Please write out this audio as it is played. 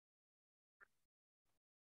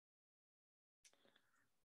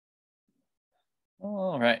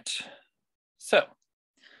All right. So,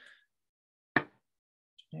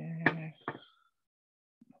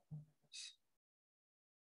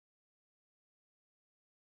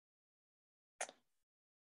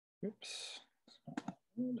 oops.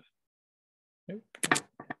 Nope.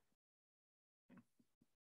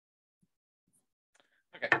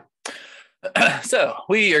 Okay. So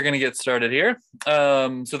we are going to get started here.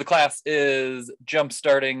 So the class is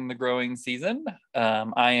Jumpstarting the Growing Season.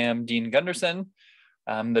 I am Dean Gunderson.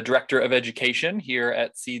 I'm the Director of Education here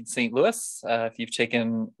at Seed St. Louis. If you've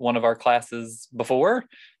taken one of our classes before,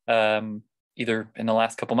 either in the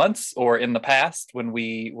last couple months or in the past when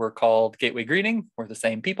we were called Gateway Greening, we're the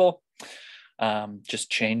same people, just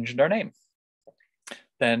changed our name.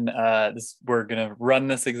 Then we're going to run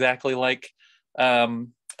this exactly like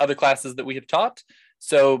other classes that we have taught.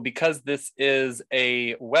 So because this is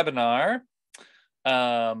a webinar,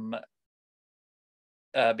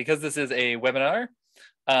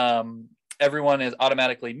 everyone is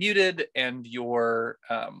automatically muted and your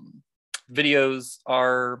videos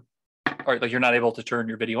are like you're not able to turn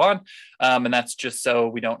your video on. And that's just so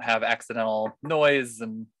we don't have accidental noise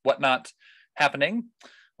and whatnot happening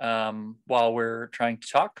while we're trying to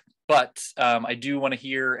talk. But I do want to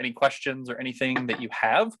hear any questions or anything that you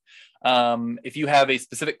have. If you have a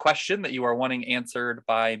specific question that you are wanting answered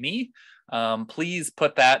by me, please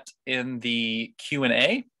put that in the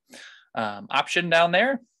Q&A option down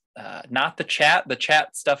there, not the chat. The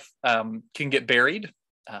chat stuff can get buried,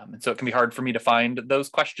 and so it can be hard for me to find those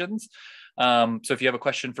questions. So if you have a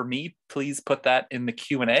question for me, please put that in the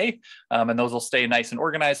Q&A, and those will stay nice and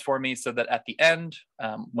organized for me so that at the end,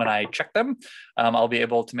 when I check them, I'll be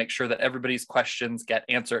able to make sure that everybody's questions get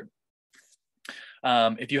answered.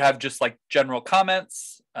 If you have just like general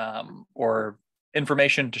comments or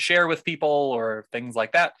information to share with people or things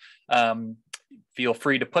like that, feel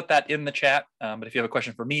free to put that in the chat. But if you have a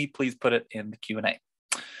question for me, please put it in the Q&A.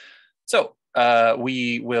 So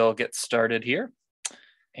we will get started here.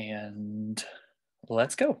 And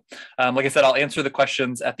let's go. Like I said, I'll answer the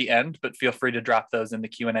questions at the end, but feel free to drop those in the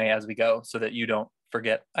Q&A as we go so that you don't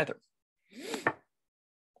forget either.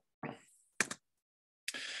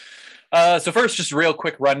 So first, just a real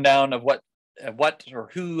quick rundown of what or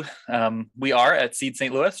who we are at Seed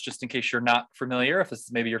St. Louis, just in case you're not familiar, if this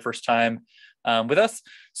is maybe your first time with us.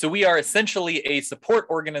 So we are essentially a support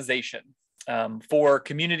organization for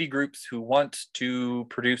community groups who want to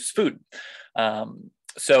produce food.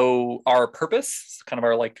 So our purpose, kind of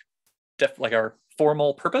our our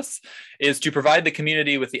formal purpose, is to provide the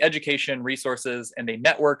community with the education, resources, and a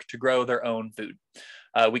network to grow their own food.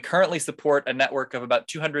 We currently support a network of about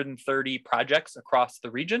 230 projects across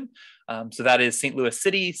the region. So that is St. Louis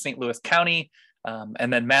City, St. Louis County,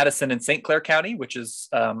 and then Madison and St. Clair County, which is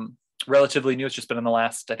relatively new. It's just been in the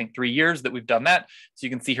last, I think, 3 years that we've done that. So you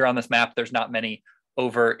can see here on this map, there's not many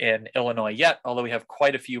over in Illinois yet, although we have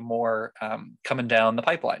quite a few more coming down the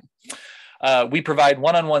pipeline. We provide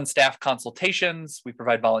one-on-one staff consultations. We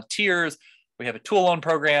provide volunteers. We have a tool loan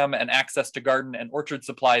program and access to garden and orchard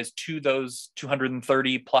supplies to those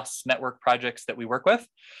 230 plus network projects that we work with.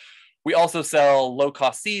 We also sell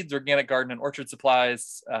low-cost seeds, organic garden and orchard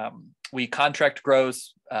supplies. We contract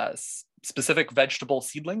grows specific vegetable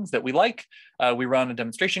seedlings that we like. We run a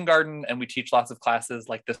demonstration garden and we teach lots of classes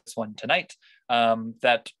like this one tonight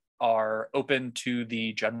that are open to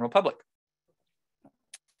the general public.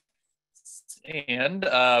 And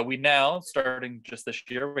we now, starting just this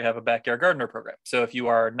year, we have a backyard gardener program. So if you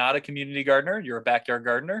are not a community gardener, you're a backyard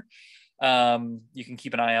gardener, you can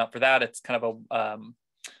keep an eye out for that. It's kind of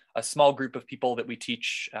a small group of people that we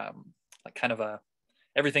teach like kind of a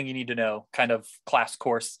everything you need to know kind of class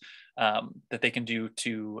course that they can do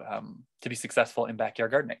to be successful in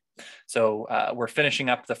backyard gardening. So we're finishing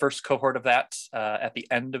up the first cohort of that at the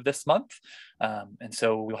end of this month. And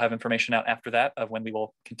so we'll have information out after that of when we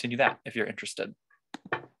will continue that if you're interested.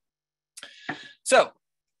 So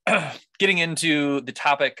getting into the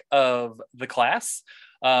topic of the class,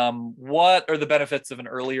 what are the benefits of an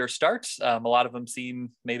earlier start? A lot of them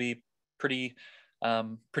seem maybe pretty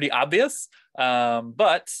obvious,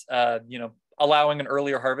 but you know, allowing an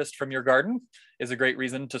earlier harvest from your garden is a great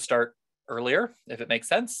reason to start earlier, if it makes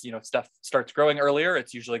sense. You know, if stuff starts growing earlier,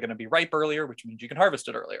 it's usually going to be ripe earlier, which means you can harvest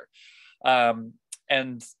it earlier.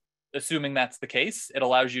 And assuming that's the case, it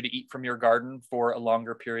allows you to eat from your garden for a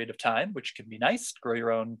longer period of time, which can be nice. Grow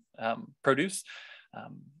your own produce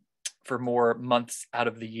for more months out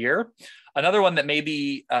of the year. Another one that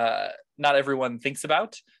maybe not everyone thinks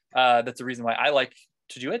about, that's a reason why I like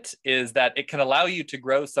to do it, is that it can allow you to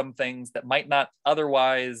grow some things that might not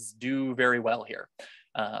otherwise do very well here.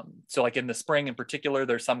 So like in the spring in particular,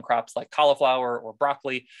 there's some crops like cauliflower or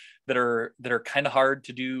broccoli that are kind of hard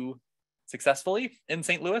to do successfully in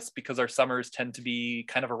St. Louis because our summers tend to be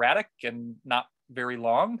kind of erratic and not very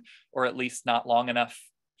long, or at least not long enough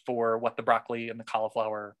for what the broccoli and the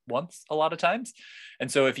cauliflower wants a lot of times.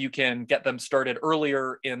 And so if you can get them started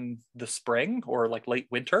earlier in the spring or like late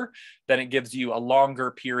winter, then it gives you a longer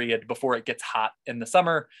period before it gets hot in the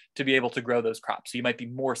summer to be able to grow those crops. So you might be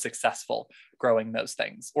more successful growing those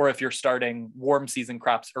things. Or if you're starting warm season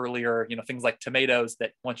crops earlier, things like tomatoes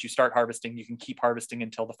that once you start harvesting, you can keep harvesting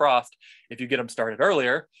until the frost. If you get them started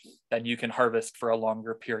earlier, then you can harvest for a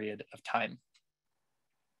longer period of time.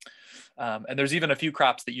 And there's even a few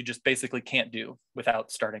crops that you just basically can't do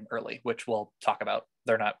without starting early, which we'll talk about.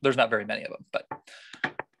 There's not very many of them, but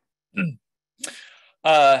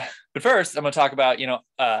first I'm going to talk about,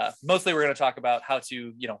 mostly we're going to talk about how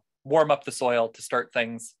to, warm up the soil to start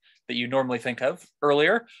things that you normally think of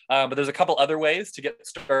earlier. But there's a couple other ways to get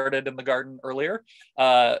started in the garden earlier.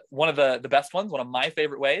 One of the best ones, one of my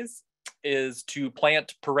favorite ways, is to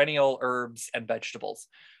plant perennial herbs and vegetables.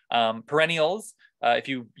 Perennials, if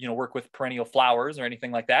you work with perennial flowers or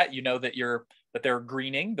anything like that, that they're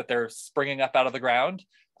greening, that they're springing up out of the ground,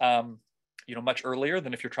 much earlier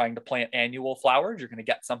than if you're trying to plant annual flowers. You're going to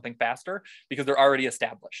get something faster because they're already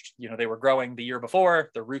established. They were growing the year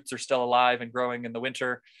before, the roots are still alive and growing in the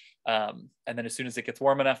winter. And then as soon as it gets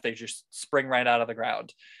warm enough, they just spring right out of the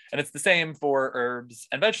ground. And it's the same for herbs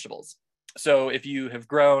and vegetables. So if you have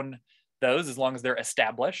grown those, as long as they're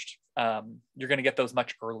established, you're going to get those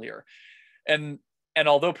much earlier. And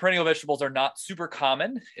although perennial vegetables are not super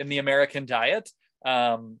common in the American diet,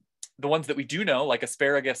 the ones that we do know, like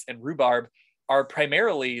asparagus and rhubarb, are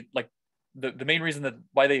primarily like the main reason that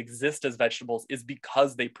why they exist as vegetables is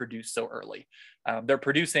because they produce so early. They're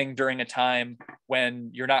producing during a time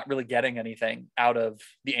when you're not really getting anything out of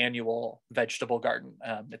the annual vegetable garden.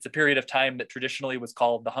 It's a period of time that traditionally was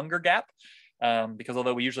called the hunger gap. Because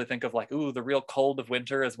although we usually think of like, ooh, the real cold of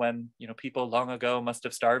winter is when, people long ago must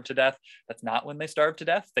have starved to death. That's not when they starved to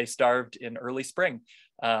death. They starved in early spring,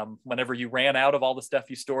 whenever you ran out of all the stuff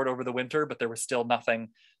you stored over the winter, but there was still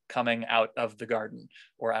nothing coming out of the garden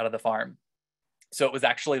or out of the farm. So it was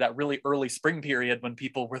actually that really early spring period when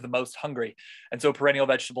people were the most hungry. And so perennial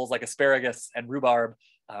vegetables like asparagus and rhubarb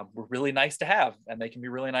were really nice to have. And they can be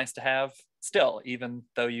really nice to have still, even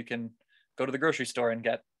though you can go to the grocery store and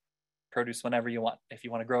get produce whenever you want. If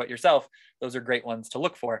you want to grow it yourself, those are great ones to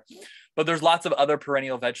look for. But there's lots of other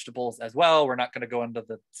perennial vegetables as well. We're not going to go into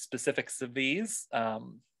the specifics of these,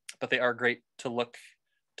 but they are great to look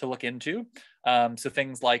into. So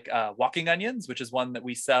things like walking onions, which is one that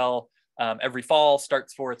we sell every fall,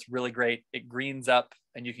 starts for. It's really great. It greens up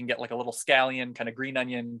and you can get like a little scallion kind of green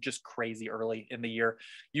onion just crazy early in the year.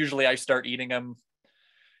 Usually I start eating them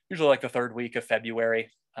usually like the third week of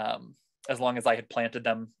February, as long as I had planted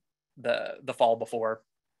them the fall before,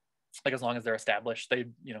 like as long as they're established. They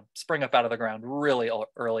spring up out of the ground really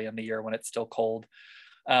early in the year when it's still cold.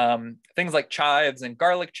 Things like chives and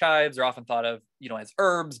garlic chives are often thought of as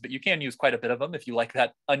herbs, but you can use quite a bit of them if you like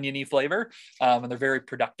that oniony flavor, and they're very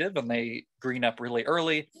productive and they green up really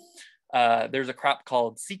early. There's a crop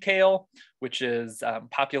called sea kale, which is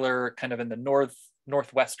popular kind of in the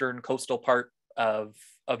northwestern coastal part of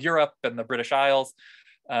Europe and the British Isles.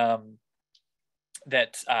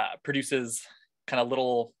 That produces kind of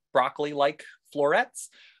little broccoli-like florets,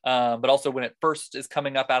 but also when it first is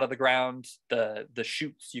coming up out of the ground, the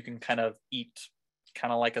shoots you can kind of eat,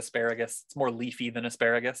 kind of like asparagus. It's more leafy than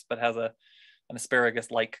asparagus, but has an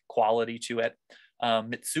asparagus-like quality to it.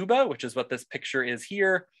 Mitsuba, which is what this picture is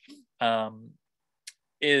here,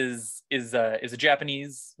 is a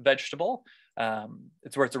Japanese vegetable.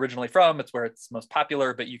 It's where it's originally from. It's where it's most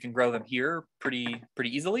popular, but you can grow them here pretty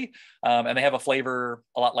easily. And they have a flavor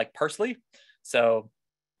a lot like parsley. So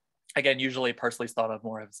again, usually parsley is thought of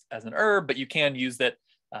more as an herb, but you can use it,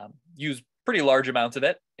 use pretty large amounts of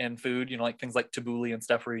it in food, like things like tabbouleh and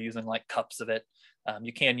stuff where you're using like cups of it.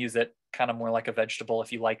 You can use it kind of more like a vegetable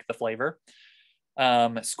if you like the flavor.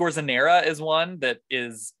 Scorzonera is one that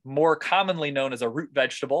is more commonly known as a root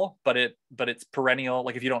vegetable, but it's perennial.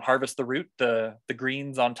 Like if you don't harvest the root, the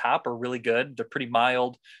greens on top are really good. They're pretty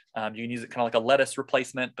mild. You can use it kind of like a lettuce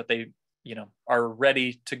replacement, but they are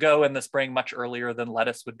ready to go in the spring much earlier than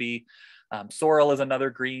lettuce would be. Sorrel is another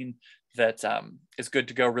green that is good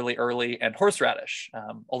to go really early, and horseradish.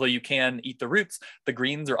 Although you can eat the roots, the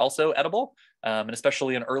greens are also edible, and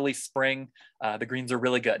especially in early spring, the greens are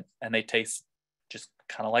really good and they taste just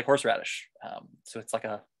kind of like horseradish. So it's like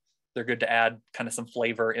a They're good to add kind of some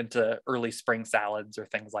flavor into early spring salads or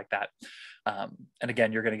things like that. And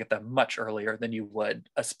again, you're going to get them much earlier than you would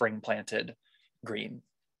a spring planted green.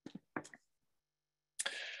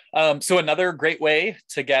 So another great way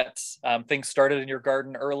to get things started in your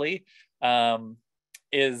garden early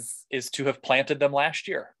is to have planted them last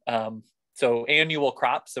year. So annual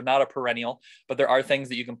crops, so not a perennial, but there are things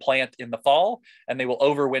that you can plant in the fall and they will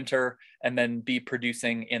overwinter and then be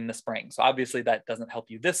producing in the spring. So obviously that doesn't help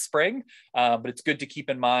you this spring, but it's good to keep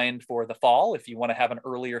in mind for the fall if you want to have an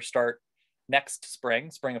earlier start next spring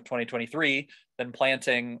of 2023, then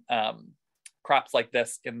planting crops like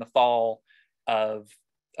this in the fall of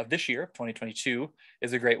this year, 2022,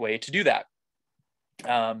 is a great way to do that.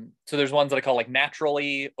 So there's ones that I call like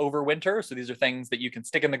naturally overwinter. So these are things that you can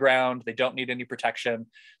stick in the ground. They don't need any protection.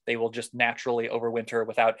 They will just naturally overwinter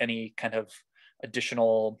without any kind of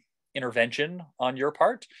additional intervention on your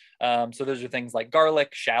part. So those are things like garlic,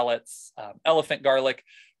 shallots, elephant garlic,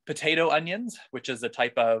 potato onions, which is a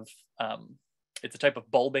type of it's a type of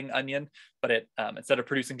bulbing onion, but it instead of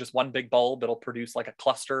producing just one big bulb, it'll produce like a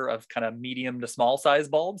cluster of kind of medium to small size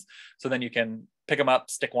bulbs. So then you can pick them up,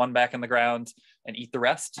 stick one back in the ground, and eat the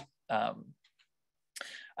rest.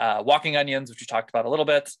 Walking onions, which we talked about a little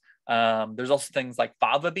bit. There's also things like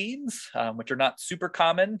fava beans, which are not super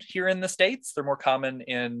common here in the States. They're more common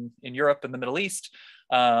in Europe and the Middle East.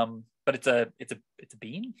 But it's a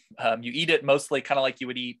bean. You eat it mostly kind of like you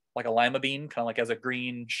would eat like a lima bean, kind of like as a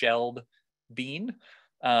green shelled bean,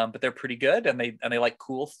 but they're pretty good, and they like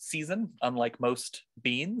cool season, unlike most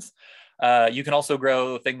beans. You can also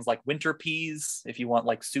grow things like winter peas if you want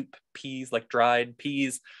like soup peas, like dried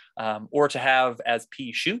peas, or to have as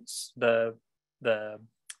pea shoots. The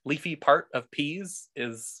leafy part of peas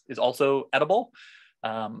is also edible,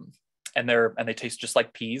 and they taste just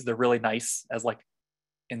like peas. They're really nice as like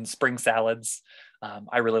in spring salads.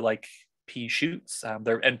 I really like pea shoots.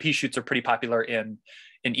 And pea shoots are pretty popular in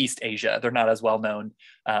East Asia. They're not as well known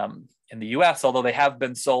in the US, although they have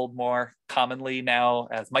been sold more commonly now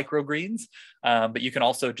as microgreens. But you can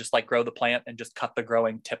also just like grow the plant and just cut the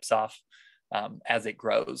growing tips off as it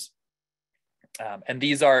grows. And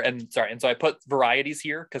these are, so I put varieties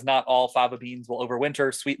here because not all fava beans will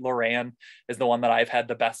overwinter. Sweet Lorraine is the one that I've had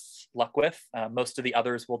the best luck with. Most of the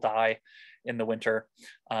others will die in the winter.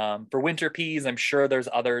 For winter peas, I'm sure there's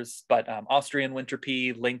others, but Austrian winter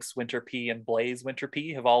pea, Lynx winter pea, and Blaze winter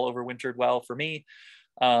pea have all overwintered well for me.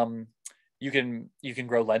 You can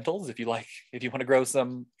grow lentils if you want to grow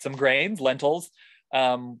some grains. Lentils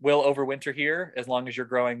will overwinter here as long as you're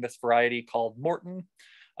growing this variety called Morton.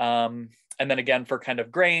 And then again, for kind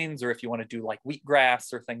of grains, or if you want to do like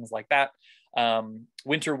wheatgrass or things like that,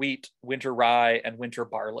 winter wheat, winter rye, and winter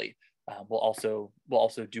barley will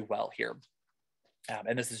also do well here.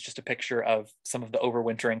 And this is just a picture of some of the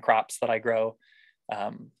overwintering crops that I grow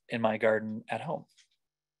in my garden at home.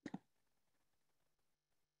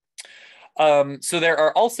 So there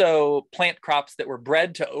are also plant crops that were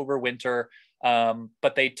bred to overwinter,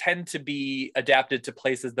 but they tend to be adapted to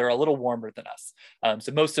places that are a little warmer than us.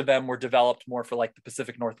 So most of them were developed more for like the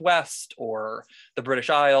Pacific Northwest or the British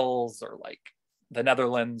Isles or like the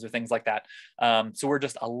Netherlands or things like that. So we're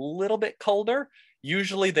just a little bit colder.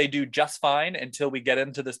 Usually they do just fine until we get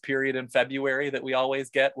into this period in February that we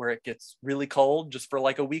always get where it gets really cold just for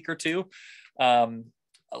like a week or two.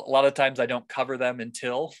 A lot of times I don't cover them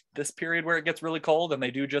until this period where it gets really cold, and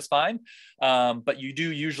they do just fine. But you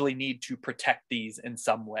do usually need to protect these in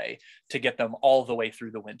some way to get them all the way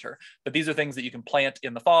through the winter. But these are things that you can plant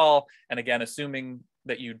in the fall. And again, assuming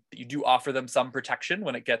that you do offer them some protection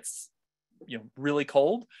when it gets really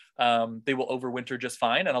cold, they will overwinter just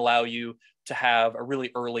fine and allow you to have a really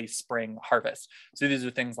early spring harvest. So these are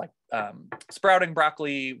things like sprouting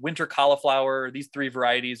broccoli, winter cauliflower. These three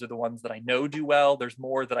varieties are the ones that I know do well. There's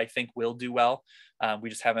more that I think will do well. We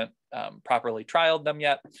just haven't properly trialed them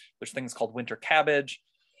yet. There's things called winter cabbage,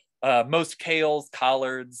 most kales,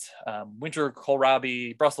 collards, winter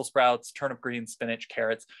kohlrabi, Brussels sprouts, turnip greens, spinach,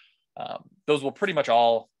 carrots. Those will pretty much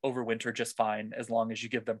all overwinter just fine as long as you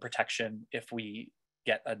give them protection if we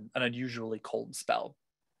get an unusually cold spell.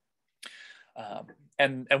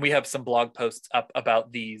 And we have some blog posts up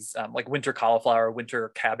about these, like winter cauliflower, winter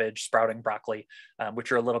cabbage, sprouting broccoli,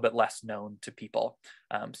 which are a little bit less known to people.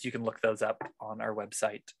 So you can look those up on our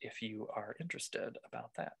website if you are interested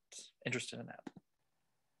in that.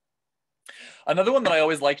 Another one that I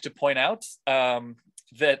always like to point out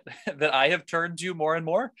that I have turned to more and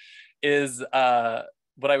more is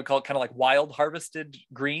what I would call kind of like wild harvested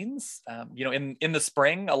greens. In the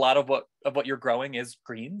spring, a lot of what you're growing is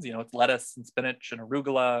greens. It's lettuce and spinach and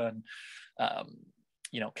arugula and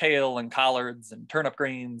kale and collards and turnip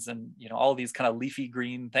greens and, all these kind of leafy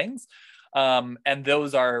green things. And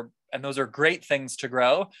those are great things to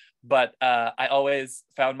grow. But I always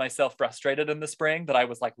found myself frustrated in the spring that I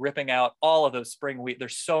was like ripping out all of those spring weeds.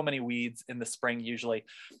 There's so many weeds in the spring usually,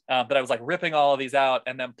 but I was like ripping all of these out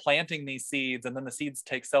and then planting these seeds. And then the seeds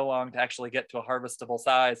take so long to actually get to a harvestable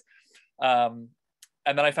size. And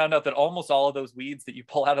then I found out that almost all of those weeds that you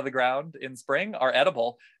pull out of the ground in spring are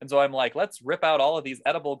edible. And so I'm like, let's rip out all of these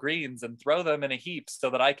edible greens and throw them in a heap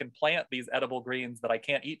so that I can plant these edible greens that I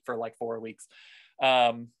can't eat for like 4 weeks.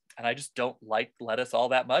 And I just don't like lettuce all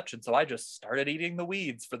that much. And so I just started eating the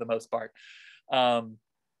weeds for the most part. So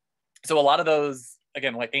a lot of those,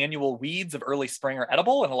 again, like annual weeds of early spring are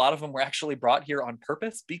edible. And a lot of them were actually brought here on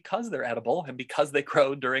purpose because they're edible and because they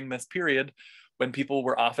grow during this period when people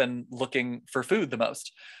were often looking for food the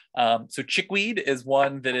most. So chickweed is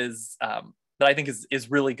one that is that I think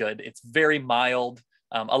is really good. It's very mild.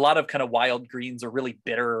 A lot of kind of wild greens are really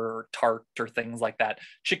bitter or tart or things like that.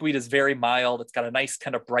 Chickweed is very mild. It's got a nice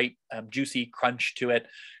kind of bright, juicy crunch to it,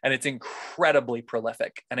 and it's incredibly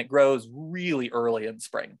prolific. And it grows really early in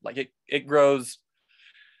spring. Like it grows.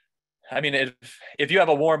 I mean, if you have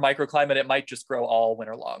a warm microclimate, it might just grow all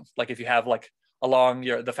winter long. Like if you have like along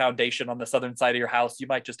the foundation on the southern side of your house, you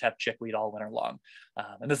might just have chickweed all winter long.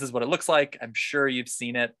 And this is what it looks like. I'm sure you've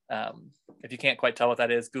seen it. If you can't quite tell what that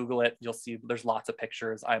is, Google it. You'll see there's lots of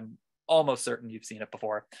pictures. I'm almost certain you've seen it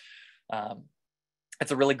before.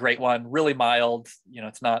 It's a really great one, really mild.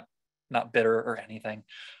 It's not bitter or anything.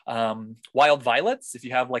 Wild violets, if you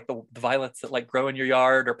have like the violets that like grow in your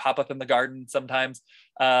yard or pop up in the garden sometimes,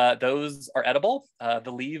 those are edible.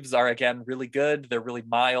 The leaves are, again, really good. They're really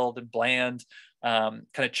mild and bland. Kind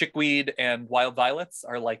of chickweed and wild violets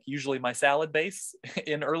are like usually my salad base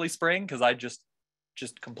in early spring because I just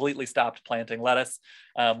completely stopped planting lettuce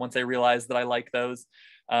once I realized that I like those.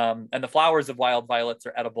 And the flowers of wild violets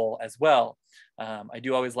are edible as well. I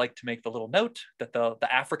do always like to make the little note that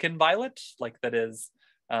the African violet, like that is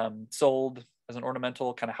sold as an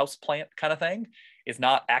ornamental kind of house plant kind of thing, is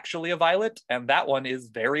not actually a violet, and that one is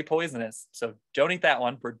very poisonous. So don't eat that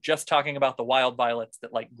one. We're just talking about the wild violets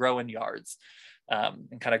that like grow in yards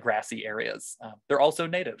and kind of grassy areas. They're also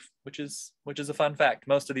native, which is a fun fact.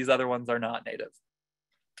 Most of these other ones are not native,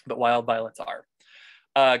 but wild violets are.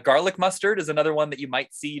 Garlic mustard is another one that you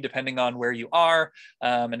might see depending on where you are.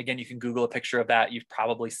 And again, you can Google a picture of that. You've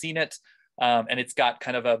probably seen it. And it's got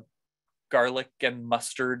kind of a garlic and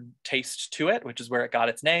mustard taste to it, which is where it got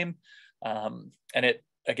its name. And it,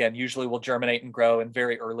 again, usually will germinate and grow in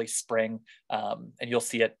very early spring. And you'll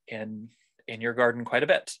see it in your garden quite a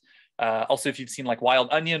bit. Also, if you've seen like wild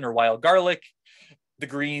onion or wild garlic, the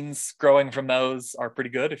greens growing from those are pretty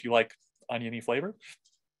good if you like oniony flavor.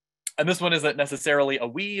 And this one isn't necessarily a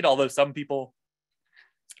weed, although some people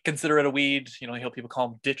consider it a weed. You hear people call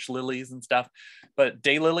them ditch lilies and stuff, but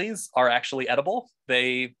daylilies are actually edible.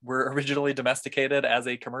 They were originally domesticated as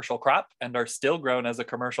a commercial crop and are still grown as a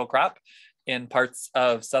commercial crop in parts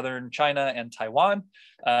of southern China and Taiwan,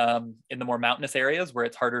 in the more mountainous areas where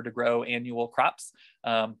it's harder to grow annual crops.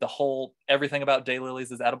 Everything about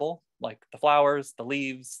daylilies is edible, like the flowers, the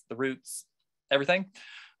leaves, the roots, everything.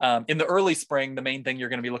 In the early spring, the main thing you're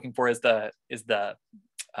going to be looking for is the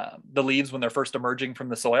leaves when they're first emerging from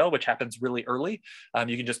the soil, which happens really early.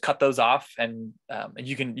 You can just cut those off, and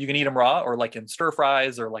you can eat them raw or like in stir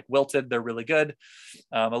fries or like wilted. They're really good.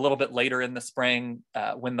 A little bit later in the spring,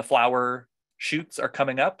 when the flower shoots are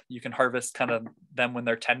coming up, you can harvest kind of them when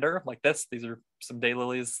they're tender, like this. These are some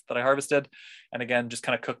daylilies that I harvested, and again, just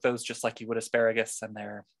kind of cook those just like you would asparagus, and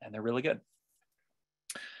they're really good.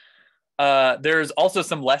 There's also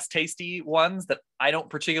some less tasty ones that I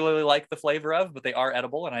don't particularly like the flavor of, but they are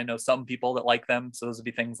edible, and I know some people that like them. So those would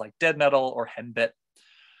be things like dead nettle or henbit.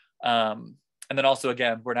 And then also,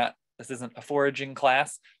 again, this isn't a foraging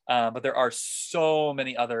class, but there are so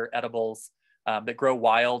many other edibles that grow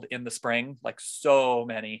wild in the spring, like so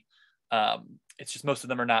many. It's just most of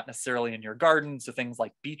them are not necessarily in your garden. So things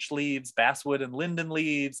like beech leaves, basswood and linden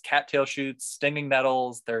leaves, cattail shoots, stinging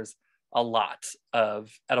nettles. There's a lot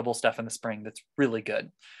of edible stuff in the spring that's really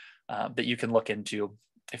good that you can look into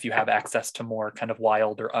if you have access to more kind of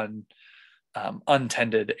wild or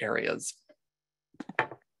untended areas.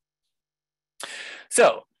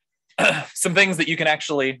 So some things that you can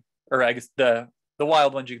actually, or I guess the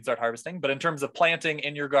wild ones you can start harvesting, but in terms of planting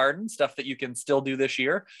in your garden, stuff that you can still do this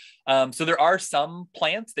year. So there are some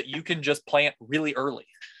plants that you can just plant really early,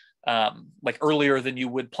 like earlier than you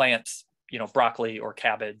would plant broccoli or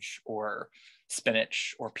cabbage or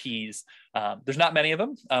spinach or peas. There's not many of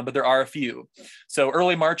them, but there are a few. So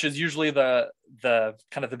early March is usually the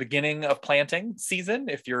kind of the beginning of planting season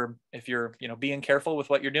if you're being careful with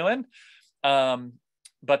what you're doing.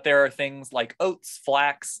 But there are things like oats,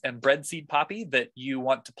 flax, and bread seed poppy that you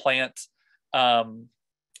want to plant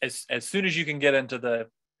as soon as you can get into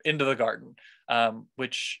the garden,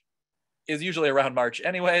 which is usually around March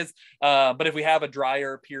anyways. But if we have a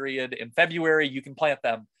drier period in February, you can plant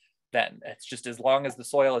them then. It's just as long as the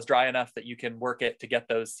soil is dry enough that you can work it to get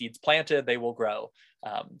those seeds planted, they will grow.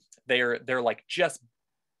 They're like just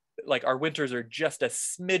like our winters are just a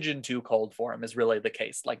smidgen too cold for them is really the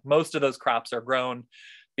case. Like most of those crops are grown,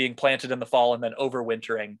 being planted in the fall and then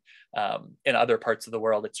overwintering in other parts of the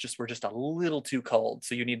world. It's just, we're just a little too cold.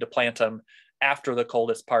 So you need to plant them after the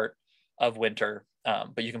coldest part of winter,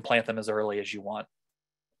 but you can plant them as early as you want.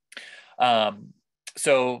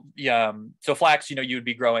 So flax, you would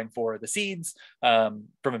be growing for the seeds from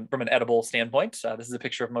an edible standpoint. This is a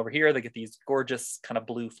picture of them over here. They get these gorgeous kind of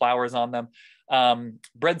blue flowers on them.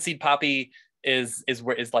 Bread seed poppy is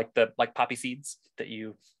like poppy seeds that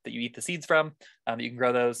you eat the seeds from. You can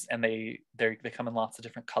grow those, and they come in lots of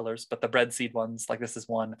different colors. But the bread seed ones, like this is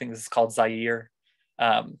one. I think this is called Zaire.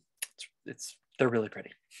 They're really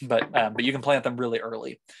pretty, but you can plant them really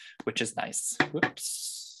early, which is nice.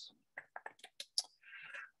 Whoops.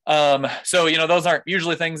 So those aren't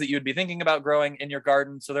usually things that you would be thinking about growing in your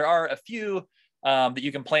garden. So there are a few that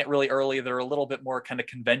you can plant really early. They're a little bit more kind of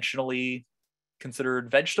conventionally considered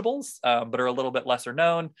vegetables, but are a little bit lesser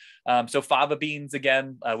known. So fava beans,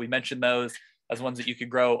 again, we mentioned those as ones that you could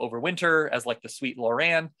grow over winter as like the sweet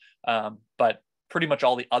Lorraine, but pretty much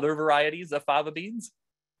all the other varieties of fava beans,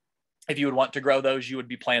 if you would want to grow those, you would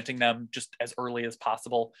be planting them just as early as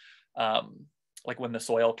possible, like when the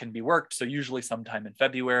soil can be worked. So usually sometime in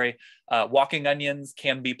February. Walking onions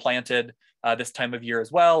can be planted this time of year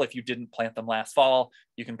as well. If you didn't plant them last fall,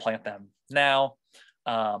 you can plant them now.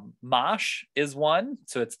 Mosh is one.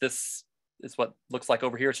 So this is what looks like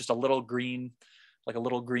over here. It's just a little green, like a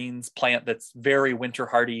little greens plant that's very winter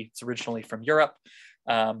hardy. It's originally from Europe.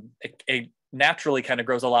 It naturally kind of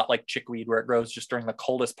grows a lot like chickweed, where it grows just during the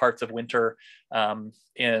coldest parts of winter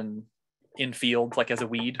in fields, like as a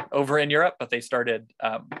weed over in Europe, but they started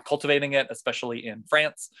cultivating it, especially in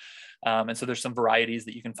France. And so there's some varieties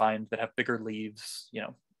that you can find that have bigger leaves,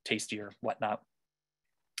 tastier, whatnot.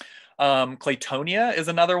 Claytonia is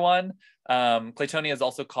another one. Claytonia is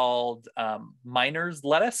also called miner's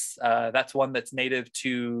lettuce. That's one that's native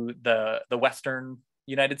to the Western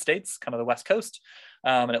United States, kind of the West Coast.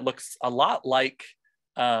 And it looks a lot like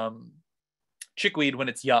chickweed when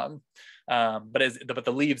it's young. But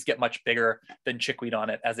the leaves get much bigger than chickweed on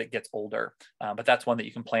it as it gets older. But that's one that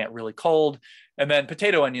you can plant really cold. And then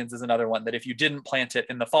potato onions is another one that if you didn't plant it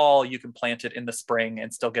in the fall, you can plant it in the spring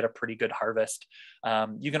and still get a pretty good harvest.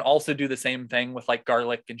 You can also do the same thing with like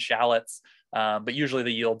garlic and shallots, but usually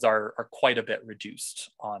the yields are quite a bit reduced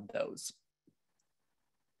on those.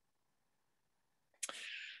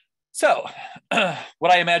 So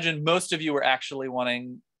what I imagine most of you are actually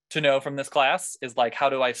wanting to know from this class is like, how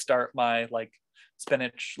do I start my like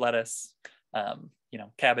spinach, lettuce,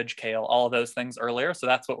 cabbage, kale, all of those things earlier. So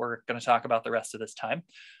that's what we're going to talk about the rest of this time.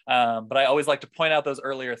 But I always like to point out those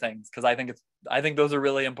earlier things because I think those are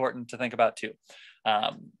really important to think about too,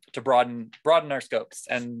 to broaden our scopes.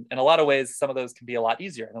 And in a lot of ways, some of those can be a lot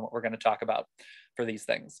easier than what we're going to talk about for these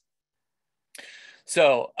things.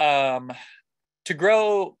 So to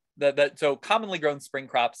grow so commonly grown spring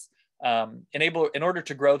crops, in order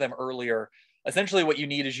to grow them earlier, essentially what you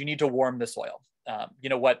need is you need to warm the soil.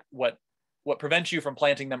 What prevents you from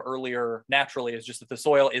planting them earlier naturally is just that the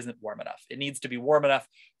soil isn't warm enough. It needs to be warm enough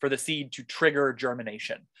for the seed to trigger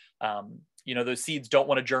germination. Those seeds don't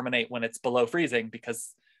want to germinate when it's below freezing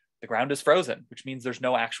because the ground is frozen, which means there's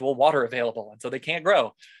no actual water available, and so they can't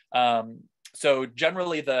grow. So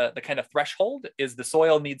generally the kind of threshold is the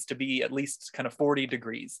soil needs to be at least kind of 40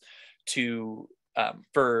 degrees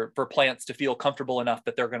for plants to feel comfortable enough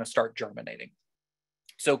that they're going to start germinating.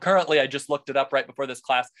 So currently, I just looked it up right before this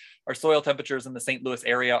class, our soil temperatures in the St. Louis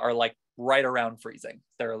area are like right around freezing.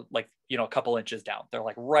 They're like, a couple inches down. They're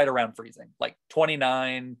like right around freezing, like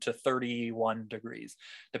 29 to 31 degrees,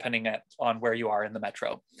 depending on where you are in the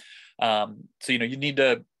metro. So, you need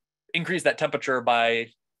to increase that temperature by,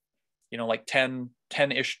 like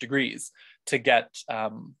 10-ish degrees to get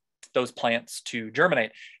those plants to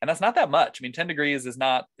germinate. And that's not that much. I mean, 10 degrees is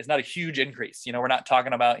not a huge increase. We're not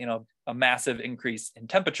talking about, a massive increase in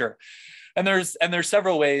temperature. And there's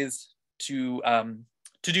several ways to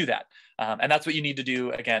do that. And that's what you need to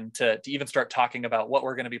do, again, to even start talking about what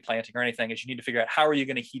we're going to be planting or anything, is you need to figure out how are you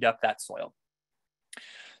going to heat up that soil.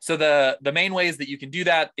 So the main ways that you can do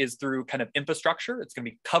that is through kind of infrastructure. It's going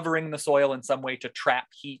to be covering the soil in some way to trap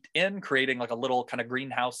heat in, creating like a little kind of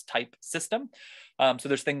greenhouse type system. So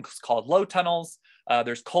there's things called low tunnels.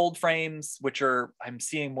 There's cold frames, which are, I'm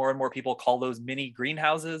seeing more and more people call those mini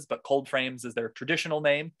greenhouses, but cold frames is their traditional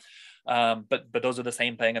name. But those are the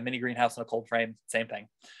same thing, a mini greenhouse and a cold frame, same thing.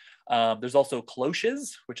 There's also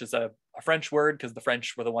cloches, which is a French word because the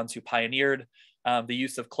French were the ones who pioneered the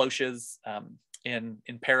use of cloches. In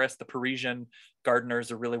Paris, the Parisian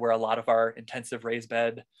gardeners are really where a lot of our intensive raised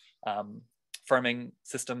bed farming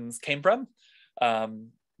systems came from.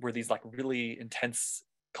 Were these like really intense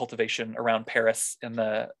cultivation around Paris in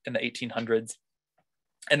the 1800s.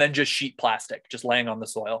 And then just sheet plastic, just laying on the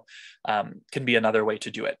soil, can be another way to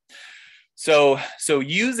do it. So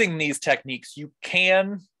using these techniques, you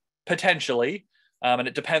can potentially, and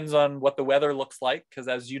it depends on what the weather looks like, because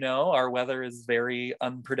as you know, our weather is very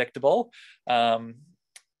unpredictable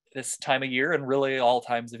this time of year and really all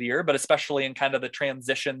times of year, but especially in kind of the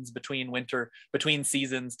transitions between between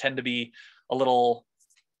seasons tend to be a little,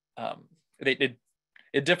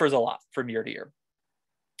 it differs a lot from year to year.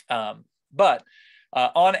 But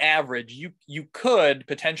on average, you could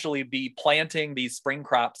potentially be planting these spring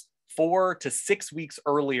crops 4 to 6 weeks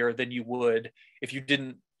earlier than you would if you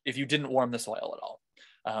didn't warm the soil at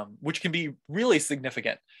all, which can be really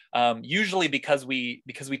significant. Usually because we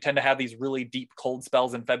tend to have these really deep cold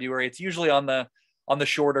spells in February, it's usually on the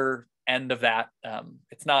shorter end of that.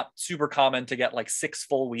 It's not super common to get like 6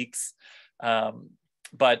 full weeks,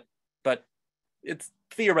 but it's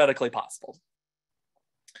theoretically possible.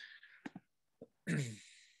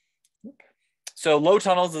 So low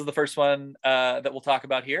tunnels is the first one that we'll talk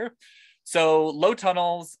about here. So low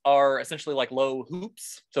tunnels are essentially like low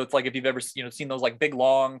hoops. So it's like if you've ever seen those like big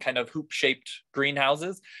long kind of hoop shaped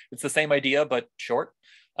greenhouses, it's the same idea but short.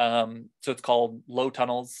 So it's called low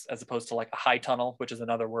tunnels as opposed to like a high tunnel, which is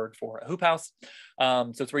another word for a hoop house.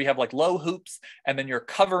 So it's where you have like low hoops and then you're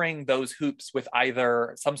covering those hoops with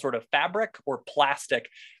either some sort of fabric or plastic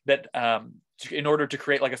that in order to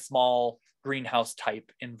create like a small greenhouse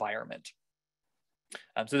type environment.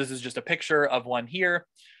 So this is just a picture of one here.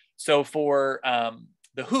 So for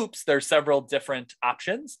the hoops, there's several different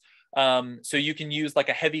options. So you can use like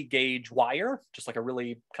a heavy gauge wire, just like a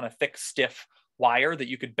really kind of thick, stiff wire that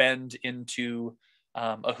you could bend into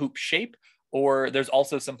a hoop shape. Or there's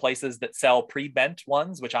also some places that sell pre-bent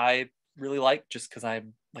ones, which I really like just because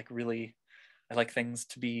I'm like I like things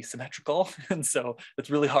to be symmetrical. And so it's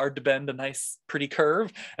really hard to bend a nice, pretty curve.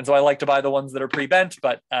 And so I like to buy the ones that are pre-bent,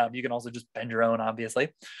 but you can also just bend your own, obviously.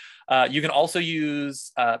 You can also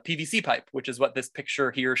use PVC pipe, which is what this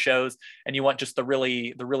picture here shows. And you want just the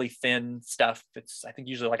really thin stuff. It's, I think,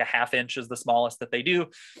 usually like a 1/2 inch is the smallest that they do.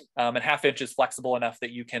 And 1/2 inch is flexible enough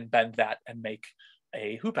that you can bend that and make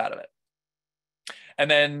a hoop out of it. And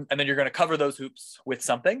then you're going to cover those hoops with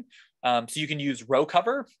something. So you can use row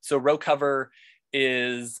cover. So row cover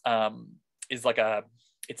is like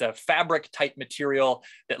it's a fabric type material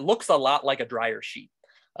that looks a lot like a dryer sheet.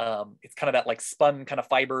 It's kind of that like spun kind of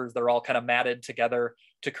fibers. They're all kind of matted together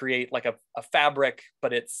to create like a fabric,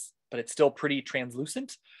 but it's still pretty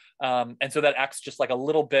translucent. And so that acts just like a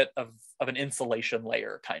little bit of an insulation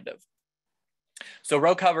layer kind of. So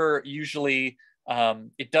row cover usually,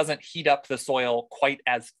 it doesn't heat up the soil quite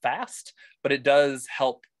as fast, but it does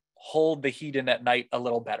help hold the heat in at night a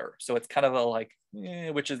little better. So it's kind of a like,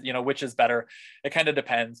 which is better. It kind of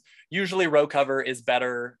depends. Usually row cover is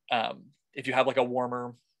better if you have like a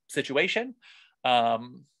warmer situation.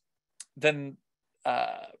 Then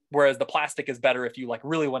whereas the plastic is better if you like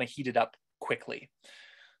really want to heat it up quickly.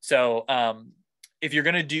 So if you're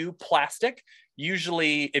going to do plastic,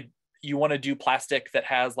 usually you want to do plastic that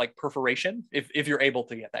has like perforation if you're able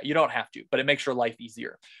to get that. You don't have to, but it makes your life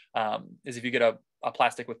easier is if you get a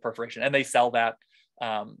plastic with perforation, and they sell that.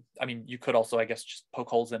 I mean, you could also, I guess, just poke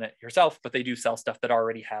holes in it yourself, but they do sell stuff that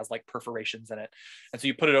already has like perforations in it. And so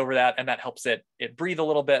you put it over that and that helps it breathe a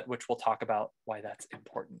little bit, which we'll talk about why that's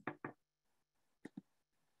important.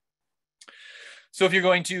 So if you're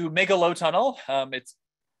going to make a low tunnel, it's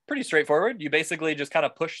pretty straightforward. You basically just kind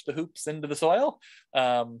of push the hoops into the soil,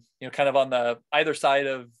 kind of on the either side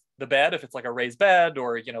of the bed, if it's like a raised bed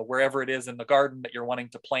or, wherever it is in the garden that you're wanting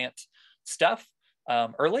to plant stuff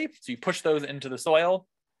early. So you push those into the soil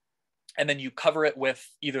and then you cover it with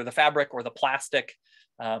either the fabric or the plastic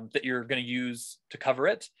that you're going to use to cover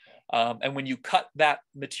it. And when you cut that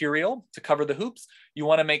material to cover the hoops, you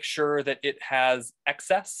want to make sure that it has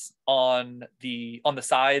excess on the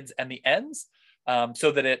sides and the ends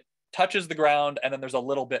so that it touches the ground and then there's a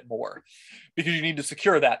little bit more, because you need to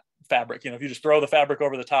secure that fabric. If you just throw the fabric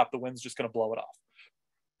over the top, the wind's just going to blow it off.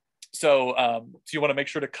 So you want to make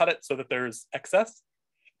sure to cut it so that there's excess.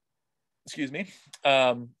 Excuse me.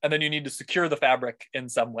 And then you need to secure the fabric in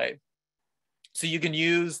some way. So you can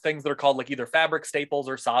use things that are called like either fabric staples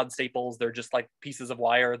or sod staples. They're just like pieces of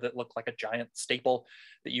wire that look like a giant staple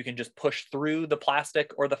that you can just push through the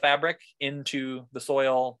plastic or the fabric into the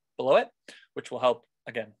soil below it, which will help,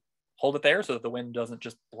 again, hold it there so that the wind doesn't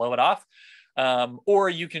just blow it off. Or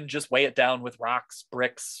you can just weigh it down with rocks,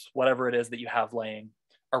 bricks, whatever it is that you have laying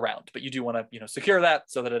around. But you do want to, secure that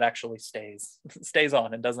so that it actually stays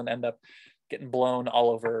on and doesn't end up getting blown all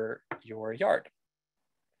over your yard.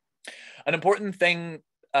 An important thing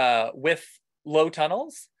with low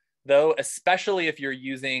tunnels, though, especially if you're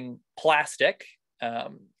using plastic,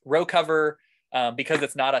 row cover, because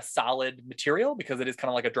it's not a solid material, because it is kind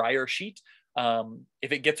of like a dryer sheet.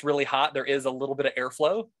 If it gets really hot, there is a little bit of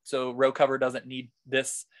airflow. So row cover doesn't need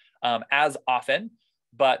this as often,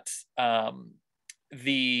 but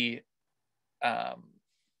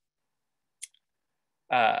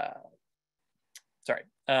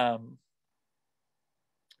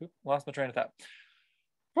lost my train of thought.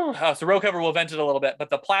 So row cover will vent it a little bit, but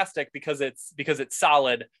the plastic, because it's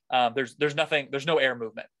solid, there's no air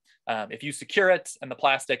movement. If you secure it and the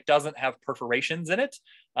plastic doesn't have perforations in it,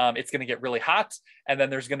 it's going to get really hot, and then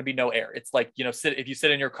there's going to be no air. It's like, if you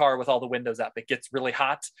sit in your car with all the windows up, it gets really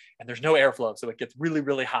hot and there's no airflow, so it gets really,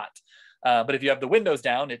 really hot. But if you have the windows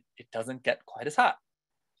down, it doesn't get quite as hot.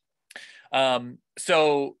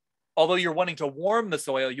 So although you're wanting to warm the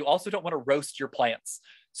soil, you also don't want to roast your plants.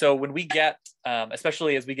 So when we get,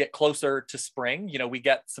 especially as we get closer to spring, we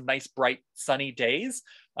get some nice, bright, sunny days.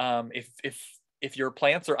 If your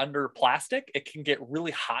plants are under plastic, it can get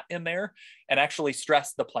really hot in there and actually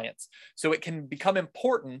stress the plants. So it can become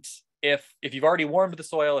important if you've already warmed the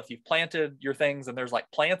soil, if you've planted your things and there's like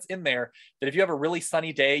plants in there, that if you have a really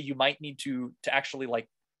sunny day, you might need to actually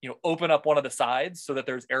open up one of the sides so that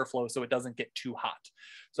there's airflow so it doesn't get too hot.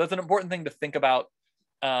 So that's an important thing to think about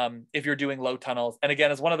if you're doing low tunnels. And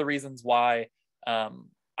again, is one of the reasons why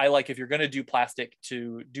I like, if you're going to do plastic,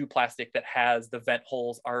 to do plastic that has the vent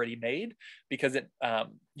holes already made, because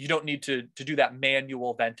you don't need to do that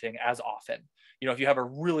manual venting as often. If you have a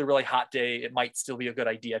really, really hot day, it might still be a good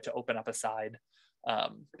idea to open up a side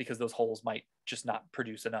because those holes might just not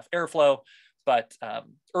produce enough airflow. But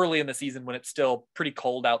early in the season, when it's still pretty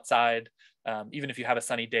cold outside, even if you have a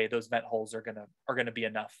sunny day, those vent holes are gonna be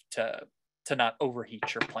enough to not overheat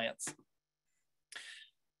your plants.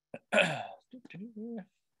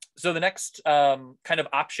 So the next kind of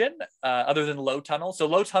option, other than low tunnels, so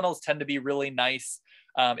low tunnels tend to be really nice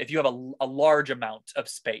if you have a large amount of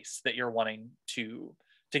space that you're wanting to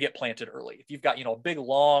get planted early. If you've got a big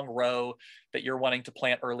long row that you're wanting to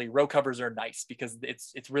plant early, row covers are nice because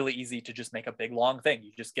it's really easy to just make a big long thing.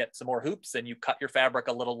 You just get some more hoops and you cut your fabric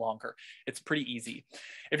a little longer. It's pretty easy.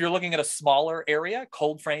 If you're looking at a smaller area,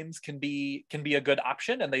 cold frames can be a good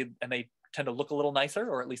option, and they tend to look a little nicer,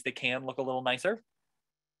 or at least they can look a little nicer.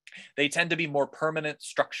 They tend to be more permanent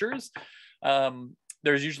structures.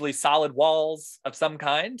 There's usually solid walls of some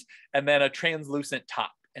kind and then a translucent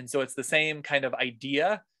top. And so it's the same kind of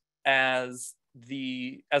idea as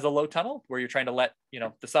a low tunnel, where you're trying to let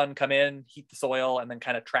the sun come in, heat the soil, and then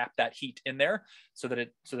kind of trap that heat in there so that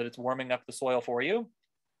it's warming up the soil for you.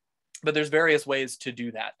 But there's various ways to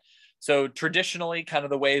do that. So traditionally, kind of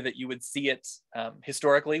the way that you would see it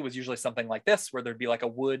historically was usually something like this, where there'd be like a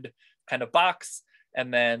wood kind of box,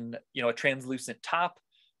 and then a translucent top.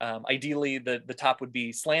 Ideally, the top would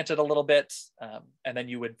be slanted a little bit, and then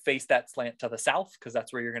you would face that slant to the south, because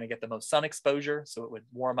that's where you're going to get the most sun exposure, so it would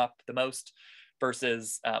warm up the most,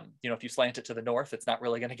 versus if you slant it to the north, it's not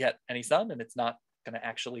really going to get any sun, and it's not going to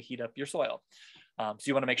actually heat up your soil. So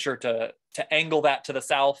you want to make sure to angle that to the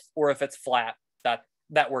south, or if it's flat,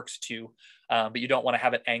 that works too, but you don't want to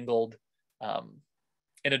have it angled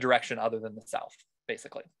in a direction other than the south,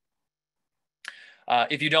 basically.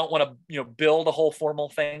 If you don't want to, build a whole formal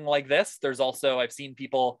thing like this, there's also, I've seen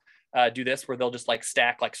people do this where they'll just like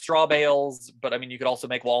stack like straw bales, but I mean, you could also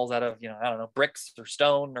make walls out of, I don't know, bricks or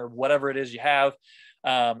stone or whatever it is you have,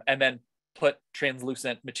 and then put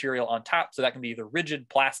translucent material on top. So that can be either rigid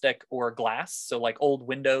plastic or glass. So like old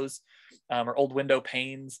windows or old window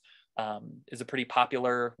panes is a pretty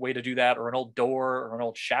popular way to do that, or an old door or an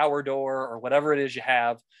old shower door or whatever it is you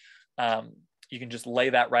have. You can just lay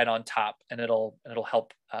that right on top, and it'll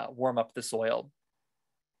help warm up the soil.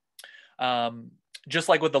 Just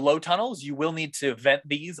like with the low tunnels, you will need to vent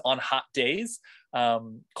these on hot days.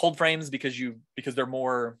 Cold frames, because they're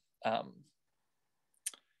more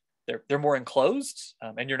they're more enclosed,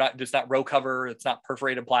 and you're not just not row cover. It's not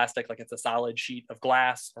perforated plastic, like it's a solid sheet of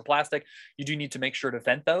glass or plastic. You do need to make sure to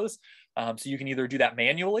vent those. So you can either do that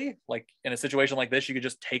manually, like in a situation like this, you could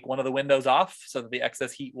just take one of the windows off so that the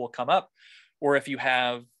excess heat will come up. Or if you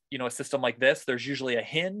have, a system like this, there's usually a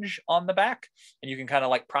hinge on the back, and you can kind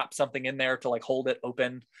of like prop something in there to like hold it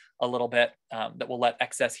open a little bit, that will let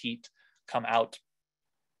excess heat come out.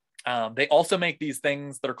 They also make these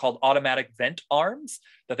things that are called automatic vent arms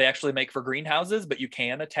that they actually make for greenhouses, but you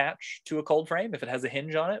can attach to a cold frame if it has a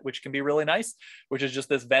hinge on it, which can be really nice, which is just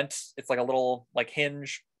this vent. It's like a little like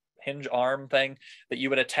hinge arm thing that you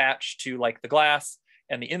would attach to like the glass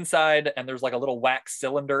and the inside. And there's like a little wax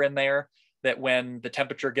cylinder in there that when the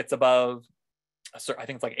temperature gets above, I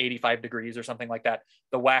think it's like 85 degrees or something like that,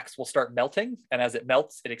 the wax will start melting. And as it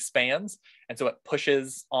melts, it expands. And so it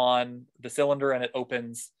pushes on the cylinder and it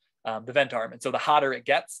opens the vent arm. And so the hotter it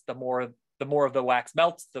gets, the more of the wax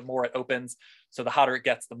melts, the more it opens. So the hotter it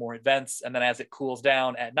gets, the more it vents. And then as it cools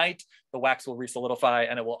down at night, the wax will resolidify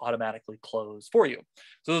and it will automatically close for you.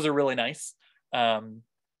 So those are really nice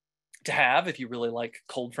to have if you really like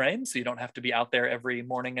cold frames. So you don't have to be out there every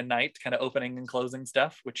morning and night kind of opening and closing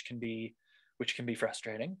stuff, which can be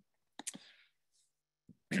frustrating.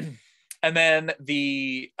 And then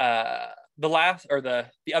the last, or the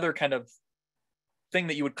other kind of thing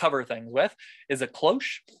that you would cover things with is a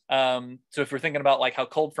cloche. So if you're thinking about like how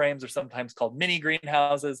cold frames are sometimes called mini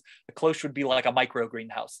greenhouses, the cloche would be like a micro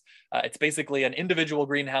greenhouse. It's basically an individual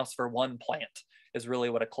greenhouse for one plant is really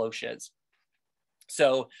what a cloche is.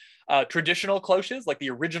 So traditional cloches, like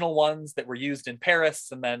the original ones that were used in Paris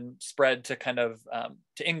and then spread to kind of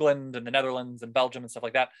to England and the Netherlands and Belgium and stuff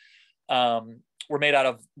like that, were made out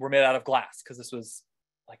of glass, because this was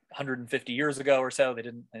like 150 years ago or so. They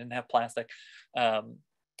didn't have plastic, and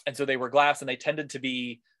so they were glass, and they tended to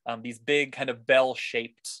be these big kind of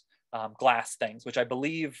bell-shaped glass things, which I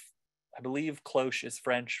believe cloche is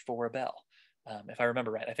French for a bell. If I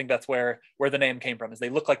remember right. I think that's where the name came from, is they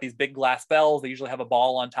look like these big glass bells. They usually have a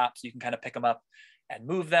ball on top, so you can kind of pick them up and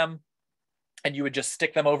move them. And you would just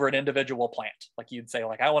stick them over an individual plant. Like you'd say,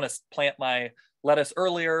 like, I want to plant my lettuce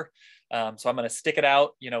earlier. So I'm going to stick it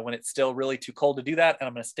out, when it's still really too cold to do that. And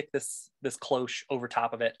I'm going to stick this cloche over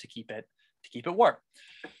top of it to keep it warm.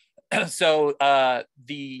 So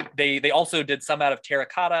they also did some out of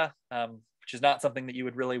terracotta, which is not something that you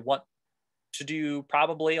would really want to do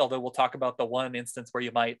probably, although we'll talk about the one instance where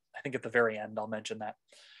you might. I think at the very end I'll mention that.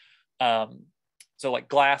 So like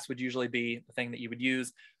glass would usually be the thing that you would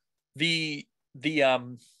use. The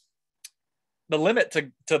limit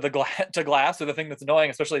to glass, or the thing that's annoying,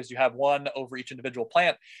 especially as you have one over each individual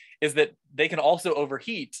plant, is that they can also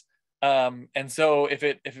overheat. And so if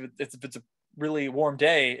it's a really warm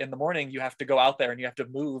day in the morning, you have to go out there and you have to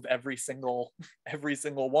move every single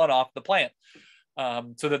one off the plant,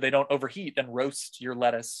 so that they don't overheat and roast your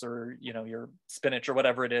lettuce or your spinach or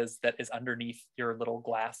whatever it is that is underneath your little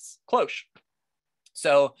glass cloche.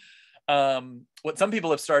 So what some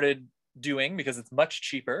people have started doing, because it's much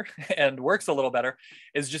cheaper and works a little better,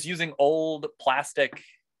 is just using old plastic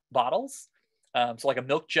bottles. So like a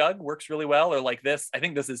milk jug works really well, or like this. I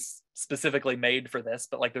think this is specifically made for this,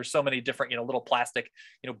 but like there's so many different little plastic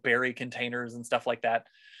berry containers and stuff like that.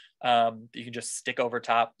 You can just stick over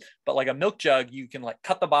top. But like a milk jug, you can like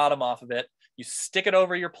cut the bottom off of it, you stick it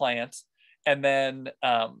over your plant, and then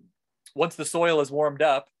once the soil is warmed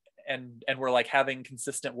up and we're like having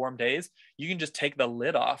consistent warm days, you can just take the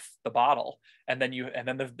lid off the bottle, and then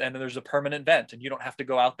there's a permanent vent, and you don't have to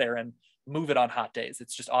go out there and move it on hot days.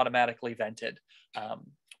 It's just automatically vented,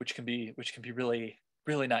 which can be really,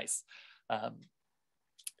 really nice.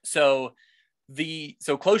 So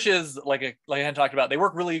cloches, like I had talked about, they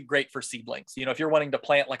work really great for seedlings. If you're wanting to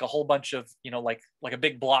plant like a whole bunch of, like a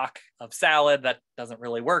big block of salad, that doesn't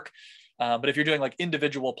really work. But if you're doing like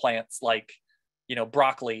individual plants, like,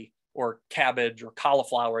 broccoli or cabbage or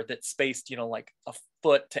cauliflower that's spaced, like a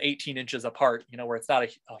foot to 18 inches apart, where it's not a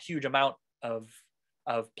huge amount of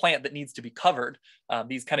plant that needs to be covered,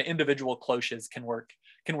 these kind of individual cloches can work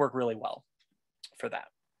really well for that.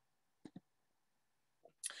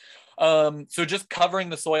 So just covering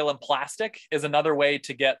the soil in plastic is another way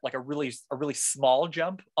to get like a really small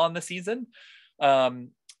jump on the season.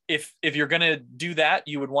 If you're going to do that,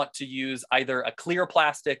 you would want to use either a clear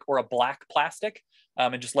plastic or a black plastic,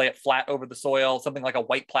 and just lay it flat over the soil. Something like a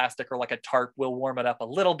white plastic or like a tarp will warm it up a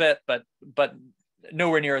little bit, but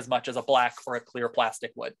nowhere near as much as a black or a clear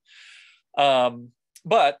plastic would.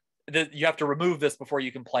 But you have to remove this before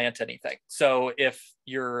you can plant anything. So if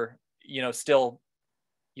you're, still,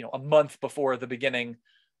 a month before the beginning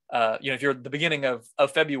if you're at the beginning of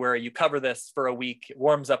February, you cover this for a week, it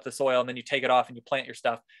warms up the soil, and then you take it off and you plant your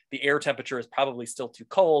stuff. The air temperature is probably still too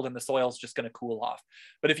cold and the soil is just going to cool off.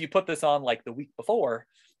 But if you put this on like the week before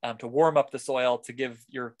to warm up the soil, to give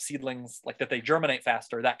your seedlings like that they germinate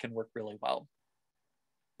faster, that can work really well.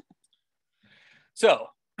 So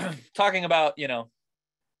talking about,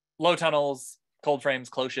 low tunnels, cold frames,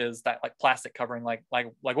 cloches, that like plastic covering, like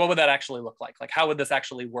what would that actually look like? Like how would this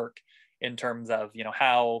actually work in terms of,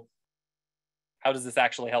 how does this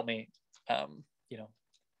actually help me,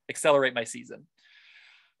 accelerate my season?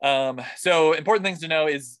 So important things to know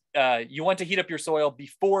is you want to heat up your soil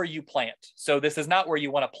before you plant. So this is not where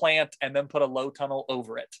you want to plant and then put a low tunnel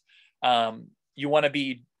over it. You want to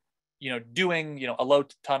be, doing, a low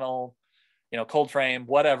tunnel, cold frame,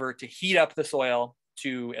 whatever, to heat up the soil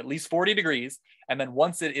to at least 40 degrees. And then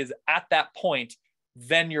once it is at that point,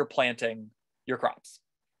 then you're planting your crops.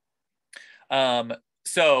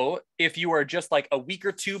 So if you are just like a week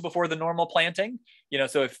or two before the normal planting,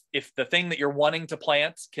 so if the thing that you're wanting to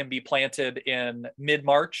plant can be planted in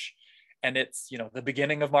mid-March and it's, the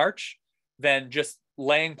beginning of March, then just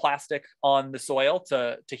laying plastic on the soil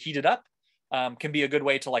to heat it up can be a good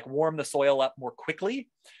way to like warm the soil up more quickly.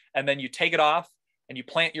 And then you take it off and you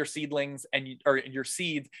plant your seedlings or your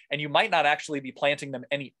seeds, and you might not actually be planting them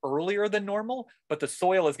any earlier than normal, but the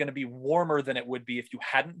soil is going to be warmer than it would be if you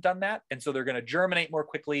hadn't done that. And so they're going to germinate more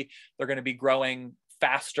quickly. They're going to be growing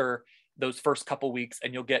faster those first couple weeks,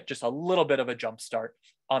 and you'll get just a little bit of a jump start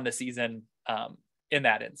on the season in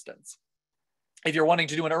that instance. If you're wanting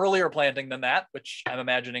to do an earlier planting than that, which I'm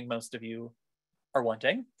imagining most of you are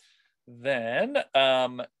wanting, then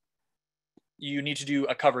you need to do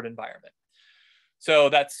a covered environment. So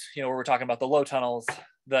that's, where we're talking about the low tunnels,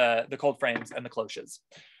 the cold frames, and the cloches.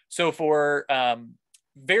 So for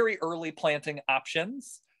very early planting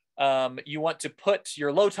options, you want to put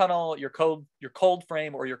your low tunnel, your cold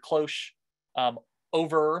frame, or your cloche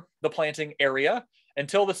over the planting area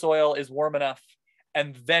until the soil is warm enough,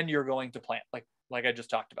 and then you're going to plant, like I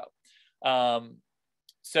just talked about.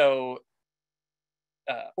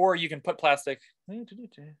 Or you can put plastic.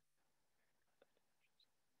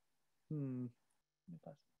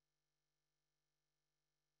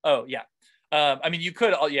 Oh yeah. I mean, you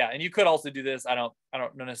could, and you could also do this. I don't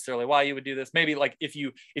know necessarily why you would do this. Maybe like if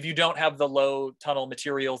you don't have the low tunnel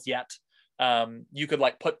materials yet, you could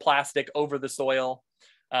like put plastic over the soil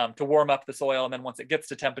to warm up the soil, and then once it gets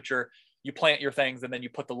to temperature, you plant your things, and then you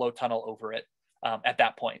put the low tunnel over it at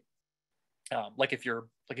that point. Like if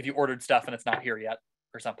you ordered stuff and it's not here yet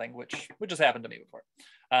or something, which just happened to me before.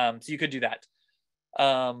 So you could do that.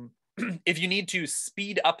 If you need to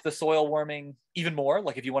speed up the soil warming even more,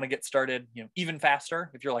 like if you want to get started, even faster,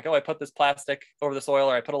 if you're like, oh, I put this plastic over the soil,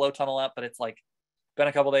 or I put a low tunnel up, but it's like been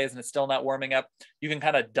a couple days and it's still not warming up, you can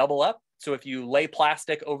kind of double up. So if you lay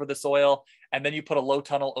plastic over the soil and then you put a low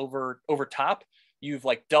tunnel over top, you've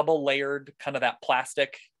like double layered kind of that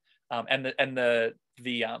plastic, and the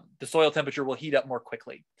soil temperature will heat up more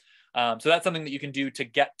quickly. So that's something that you can do to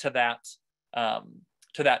get to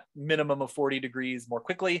that minimum of 40 degrees more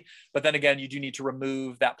quickly. But then again, you do need to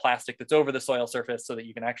remove that plastic that's over the soil surface so that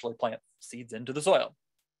you can actually plant seeds into the soil.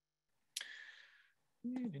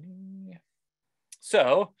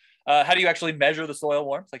 So how do you actually measure the soil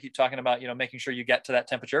warmth? Like you're talking about, making sure you get to that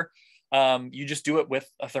temperature. You just do it with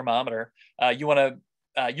a thermometer. You want to,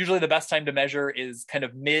 usually the best time to measure is kind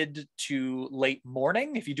of mid to late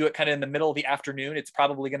morning. If you do it kind of in the middle of the afternoon, it's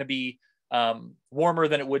probably going to be warmer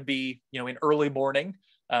than it would be, in early morning,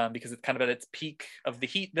 because it's kind of at its peak of the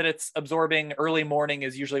heat that it's absorbing. Early morning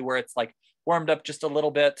is usually where it's like warmed up just a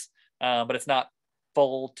little bit, but it's not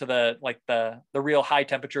full to the real high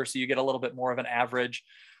temperature. So you get a little bit more of an average.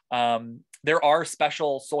 There are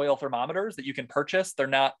special soil thermometers that you can purchase. They're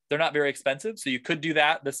not very expensive. So you could do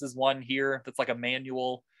that. This is one here that's like a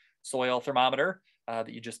manual soil thermometer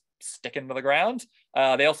that you just stick into the ground.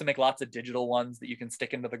 They also make lots of digital ones that you can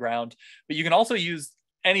stick into the ground, but you can also use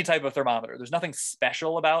any type of thermometer. There's nothing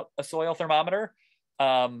special about a soil thermometer,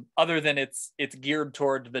 other than it's geared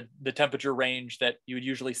toward the temperature range that you would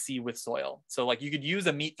usually see with soil. So like you could use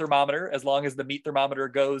a meat thermometer as long as the meat thermometer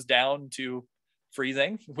goes down to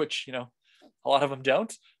freezing, which, a lot of them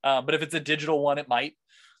don't. But if it's a digital one, it might.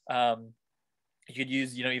 You could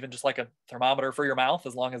use, even just like a thermometer for your mouth,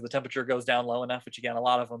 as long as the temperature goes down low enough, which again, a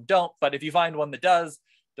lot of them don't. But if you find one that does,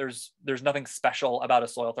 there's nothing special about a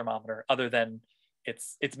soil thermometer other than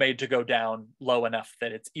it's made to go down low enough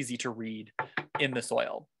that it's easy to read in the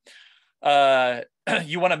soil.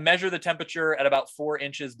 You want to measure the temperature at about 4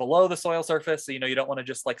 inches below the soil surface. So, you don't want to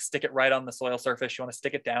just like stick it right on the soil surface. You want to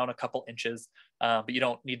stick it down a couple inches, but you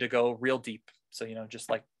don't need to go real deep. So, just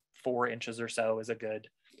like 4 inches or so is a good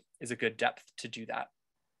depth to do that.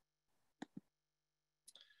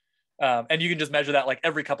 And you can just measure that like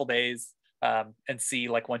every couple days and see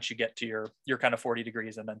like once you get to your kind of 40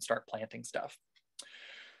 degrees and then start planting stuff.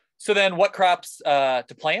 So then what crops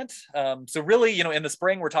to plant? So really, in the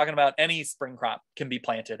spring, we're talking about any spring crop can be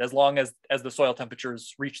planted as long as the soil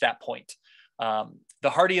temperatures reach that point. The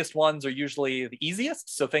hardiest ones are usually the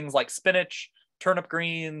easiest. So things like spinach, turnip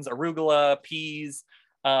greens, arugula, peas,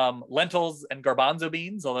 lentils, and garbanzo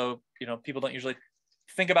beans, although, people don't usually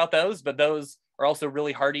think about those, but those are also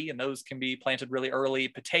really hardy and those can be planted really early.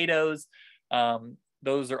 Potatoes,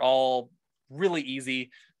 those are all really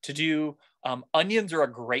easy to do. Onions are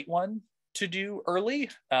a great one to do early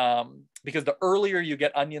because the earlier you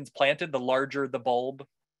get onions planted, the larger the bulb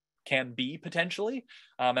can be potentially.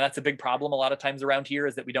 And that's a big problem a lot of times around here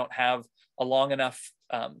is that we don't have a long enough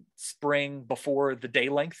spring before the day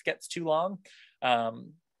length gets too long.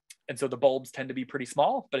 And so the bulbs tend to be pretty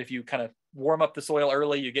small, but if you kind of warm up the soil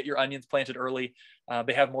early, you get your onions planted early,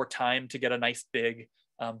 they have more time to get a nice big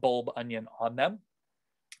bulb onion on them.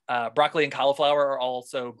 Broccoli and cauliflower are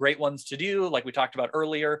also great ones to do, like we talked about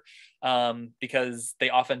earlier, because they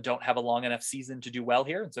often don't have a long enough season to do well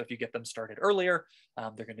here. And so if you get them started earlier,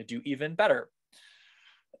 they're going to do even better.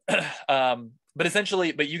 But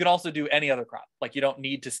you can also do any other crop. Like you don't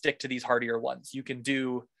need to stick to these hardier ones. You can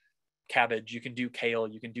do cabbage, you can do kale,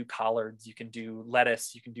 you can do collards, you can do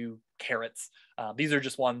lettuce, you can do carrots. These are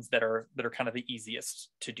just ones that are kind of the easiest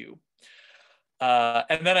to do.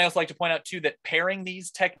 And then I also like to point out too that pairing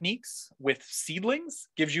these techniques with seedlings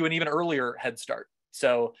gives you an even earlier head start.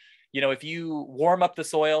 So, if you warm up the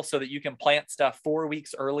soil so that you can plant stuff 4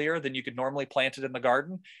 weeks earlier than you could normally plant it in the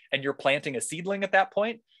garden, and you're planting a seedling at that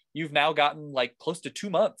point, you've now gotten like close to 2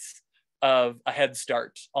 months of a head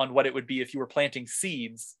start on what it would be if you were planting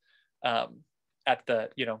seeds at the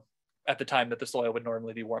time that the soil would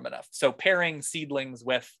normally be warm enough. So pairing seedlings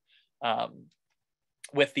with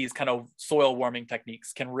these kind of soil warming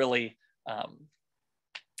techniques can really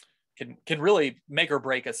can really make or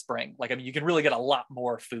break a spring. Like, I mean, you can really get a lot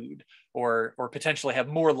more food or potentially have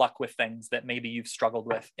more luck with things that maybe you've struggled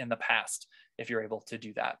with in the past if you're able to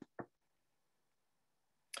do that.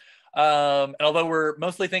 And although we're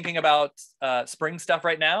mostly thinking about spring stuff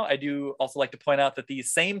right now, I do also like to point out that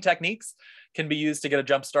these same techniques can be used to get a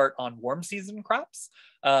jump start on warm season crops.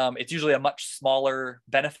 It's usually a much smaller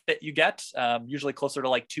benefit you get, usually closer to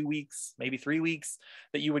like 2 weeks, maybe 3 weeks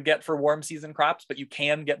that you would get for warm season crops, but you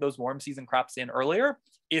can get those warm season crops in earlier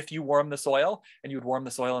if you warm the soil, and you would warm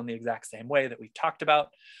the soil in the exact same way that we've talked about.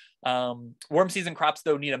 Warm season crops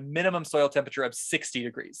though need a minimum soil temperature of 60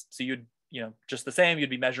 degrees. So you'd just the same, you'd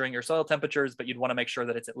be measuring your soil temperatures, but you'd want to make sure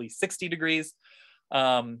that it's at least 60 degrees.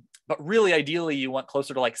 But really, ideally, you want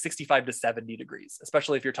closer to like 65 to 70 degrees,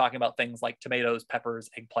 especially if you're talking about things like tomatoes, peppers,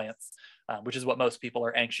 eggplants, which is what most people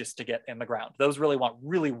are anxious to get in the ground. Those really want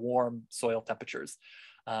really warm soil temperatures.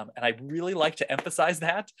 And I really like to emphasize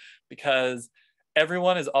that because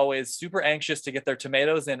everyone is always super anxious to get their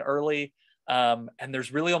tomatoes in early. And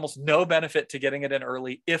there's really almost no benefit to getting it in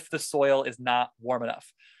early if the soil is not warm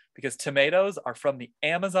enough, because tomatoes are from the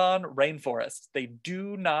Amazon rainforest. They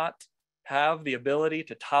do not have the ability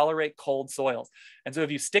to tolerate cold soils. And so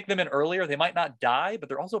if you stick them in earlier, they might not die, but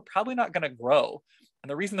they're also probably not going to grow. And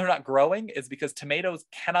the reason they're not growing is because tomatoes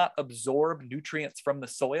cannot absorb nutrients from the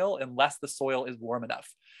soil unless the soil is warm enough.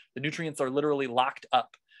 The nutrients are literally locked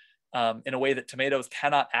up in a way that tomatoes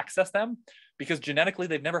cannot access them, because genetically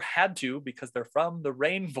they've never had to, because they're from the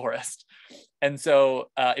rainforest. And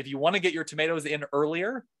so if you want to get your tomatoes in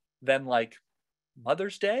earlier than like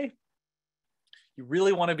Mother's Day, you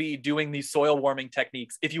really want to be doing these soil warming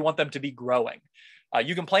techniques if you want them to be growing.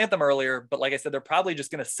 You can plant them earlier, but like I said, they're probably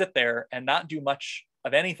just going to sit there and not do much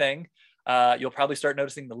of anything. You'll probably start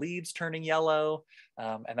noticing the leaves turning yellow,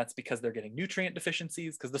 and that's because they're getting nutrient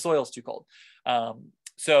deficiencies because the soil's too cold.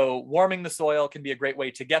 So warming the soil can be a great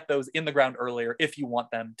way to get those in the ground earlier if you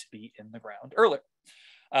want them to be in the ground earlier.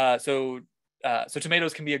 So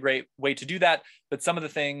tomatoes can be a great way to do that, but some of the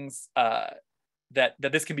things that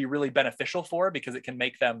this can be really beneficial for, because it can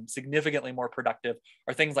make them significantly more productive,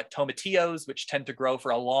 are things like tomatillos, which tend to grow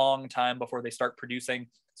for a long time before they start producing.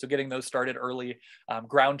 So getting those started early.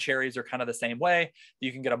 Ground cherries are kind of the same way.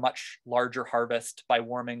 You can get a much larger harvest by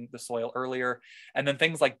warming the soil earlier. And then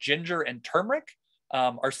things like ginger and turmeric,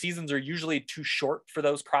 our seasons are usually too short for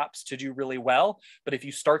those crops to do really well. But if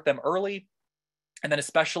you start them early, and then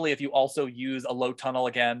especially if you also use a low tunnel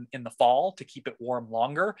again in the fall to keep it warm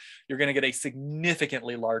longer, you're going to get a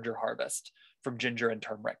significantly larger harvest from ginger and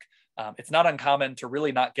turmeric. It's not uncommon to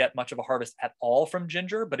really not get much of a harvest at all from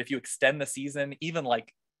ginger, but if you extend the season even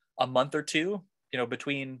like a month or two,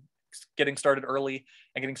 between getting started early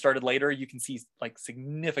and getting started later, you can see like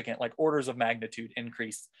significant, like orders of magnitude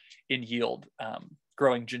increase in yield,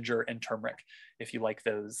 growing ginger and turmeric, if you like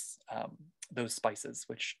those spices,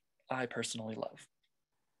 which I personally love.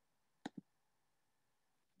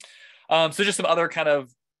 So just some other kind of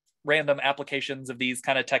random applications of these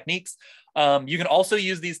kind of techniques. You can also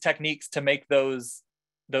use these techniques to make those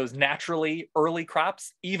naturally early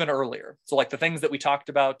crops even earlier. So like the things that we talked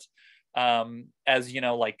about, as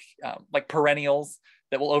like perennials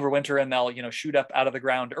that will overwinter and they'll shoot up out of the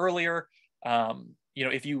ground earlier.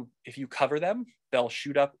 If you cover them, they'll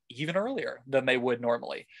shoot up even earlier than they would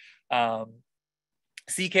normally.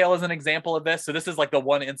 Sea kale is an example of this. So this is like the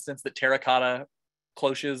one instance that terracotta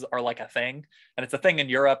cloches are like a thing, and it's a thing in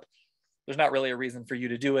Europe. There's not really a reason for you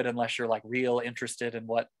to do it unless you're like real interested in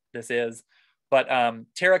what this is. But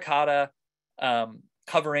terracotta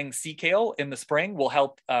covering sea kale in the spring will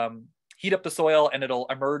help heat up the soil, and it'll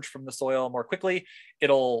emerge from the soil more quickly.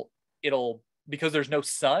 It'll because there's no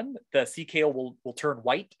sun, the sea kale will turn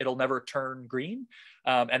white. It'll never turn green.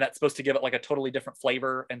 And that's supposed to give it like a totally different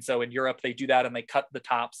flavor. And so in Europe, they do that and they cut the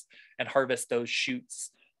tops and harvest those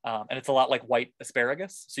shoots. And it's a lot like white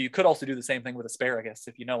asparagus. So you could also do the same thing with asparagus.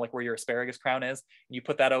 If you know like where your asparagus crown is, and you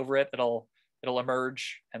put that over it, it'll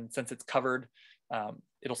emerge. And since it's covered,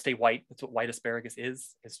 it'll stay white. That's what white asparagus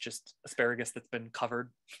is. It's just asparagus that's been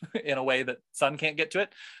covered in a way that sun can't get to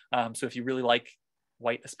it. So if you really like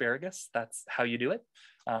white asparagus, that's how you do it.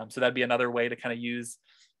 So that'd be another way to kind of use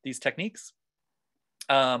these techniques.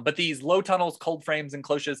 But these low tunnels, cold frames, and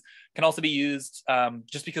cloches can also be used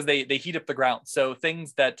just because they heat up the ground. So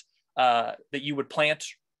things that you would plant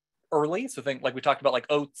early, so think like we talked about, like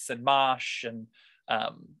oats and mosh and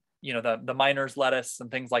the miner's lettuce and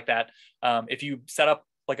things like that. If you set up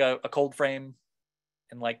like a cold frame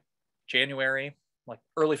in like January, like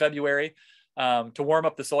early February, to warm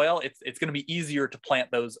up the soil, it's going to be easier to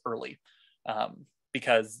plant those early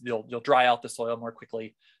because you'll dry out the soil more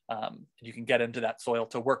quickly. And you can get into that soil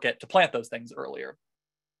to work it to plant those things earlier.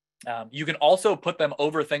 You can also put them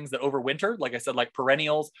over things that overwinter, like I said, like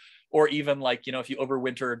perennials, or even like, if you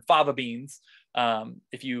overwintered fava beans,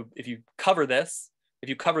 if you cover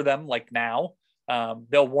them like now,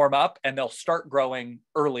 they'll warm up and they'll start growing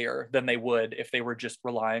earlier than they would if they were just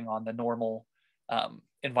relying on the normal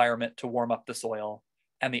environment to warm up the soil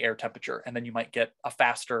and the air temperature. And then you might get a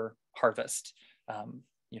faster harvest,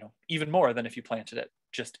 even more than if you planted it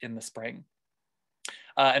just in the spring.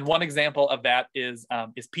 And one example of that is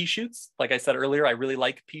pea shoots. Like I said earlier, I really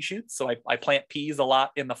like pea shoots. So I plant peas a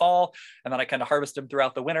lot in the fall, and then I kind of harvest them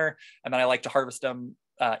throughout the winter. And then I like to harvest them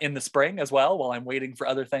in the spring as well while I'm waiting for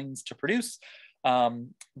other things to produce.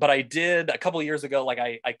 But I did a couple of years ago, like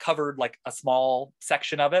I covered like a small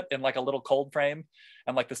section of it in like a little cold frame.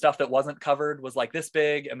 And like the stuff that wasn't covered was like this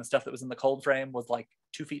big, and the stuff that was in the cold frame was like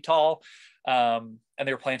 2 feet tall. And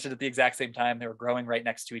they were planted at the exact same time. They were growing right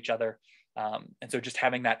next to each other. And so just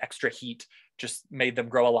having that extra heat just made them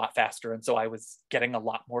grow a lot faster. And so I was getting a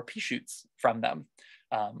lot more pea shoots from them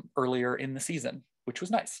earlier in the season, which was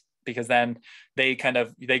nice, because then they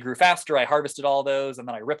grew faster. I harvested all those and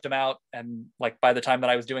then I ripped them out. And like by the time that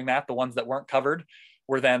I was doing that, the ones that weren't covered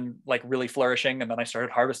were then like really flourishing. And then I started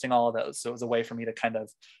harvesting all of those. So it was a way for me to kind of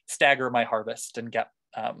stagger my harvest and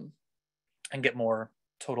get more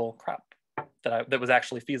total crop that was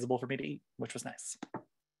actually feasible for me to eat, which was nice.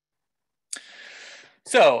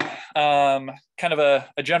 So kind of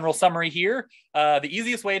a general summary here. The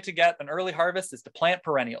easiest way to get an early harvest is to plant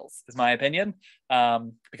perennials, is my opinion,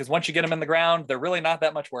 because once you get them in the ground, they're really not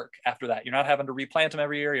that much work after that. You're not having to replant them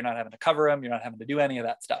every year. You're not having to cover them. You're not having to do any of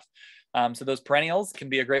that stuff. So those perennials can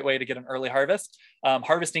be a great way to get an early harvest.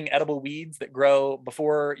 Harvesting edible weeds that grow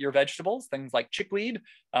before your vegetables, things like chickweed,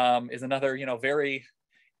 is another very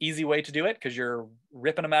easy way to do it, because you're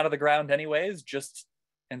ripping them out of the ground anyways. Just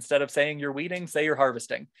instead of saying you're weeding, say you're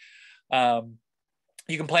harvesting.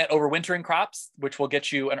 You can plant overwintering crops, which will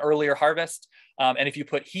get you an earlier harvest. And if you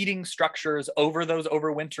put heating structures over those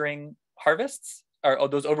overwintering harvests, or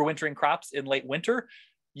those overwintering crops in late winter,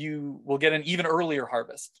 you will get an even earlier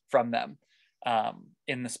harvest from them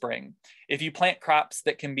in the spring. If you plant crops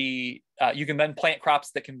that can be, you can then plant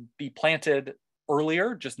crops that can be planted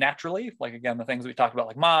earlier, just naturally, like again, the things we talked about,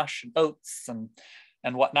 like mosh and oats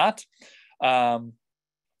and whatnot.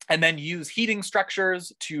 And then use heating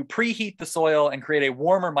structures to preheat the soil and create a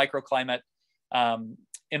warmer microclimate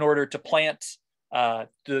in order to plant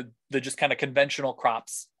the just kind of conventional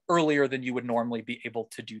crops earlier than you would normally be able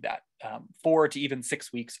to do that, 4 to even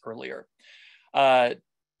 6 weeks earlier.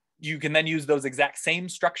 you can then use those exact same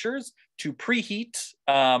structures to preheat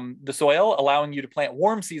the soil, allowing you to plant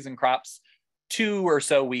warm season crops 2 or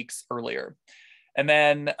so weeks earlier. And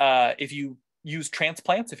then if you use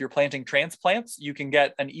transplants, if you're planting transplants, you can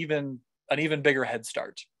get an even bigger head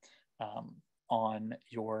start on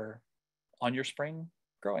your spring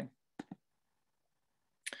growing.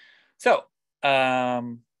 So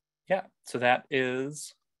yeah, so that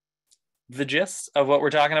is the gist of what we're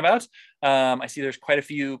talking about. I see there's quite a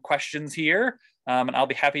few questions here, and I'll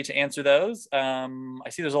be happy to answer those. I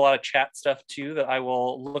see there's a lot of chat stuff too that I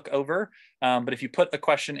will look over, but if you put a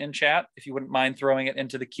question in chat, if you wouldn't mind throwing it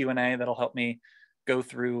into the Q&A, that'll help me go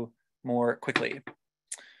through more quickly.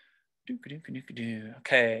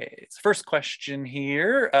 Okay, first question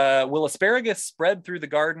here. Will asparagus spread through the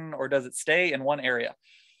garden or does it stay in one area?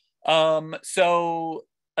 So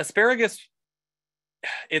asparagus,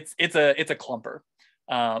 it's a clumper.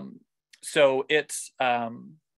 So it's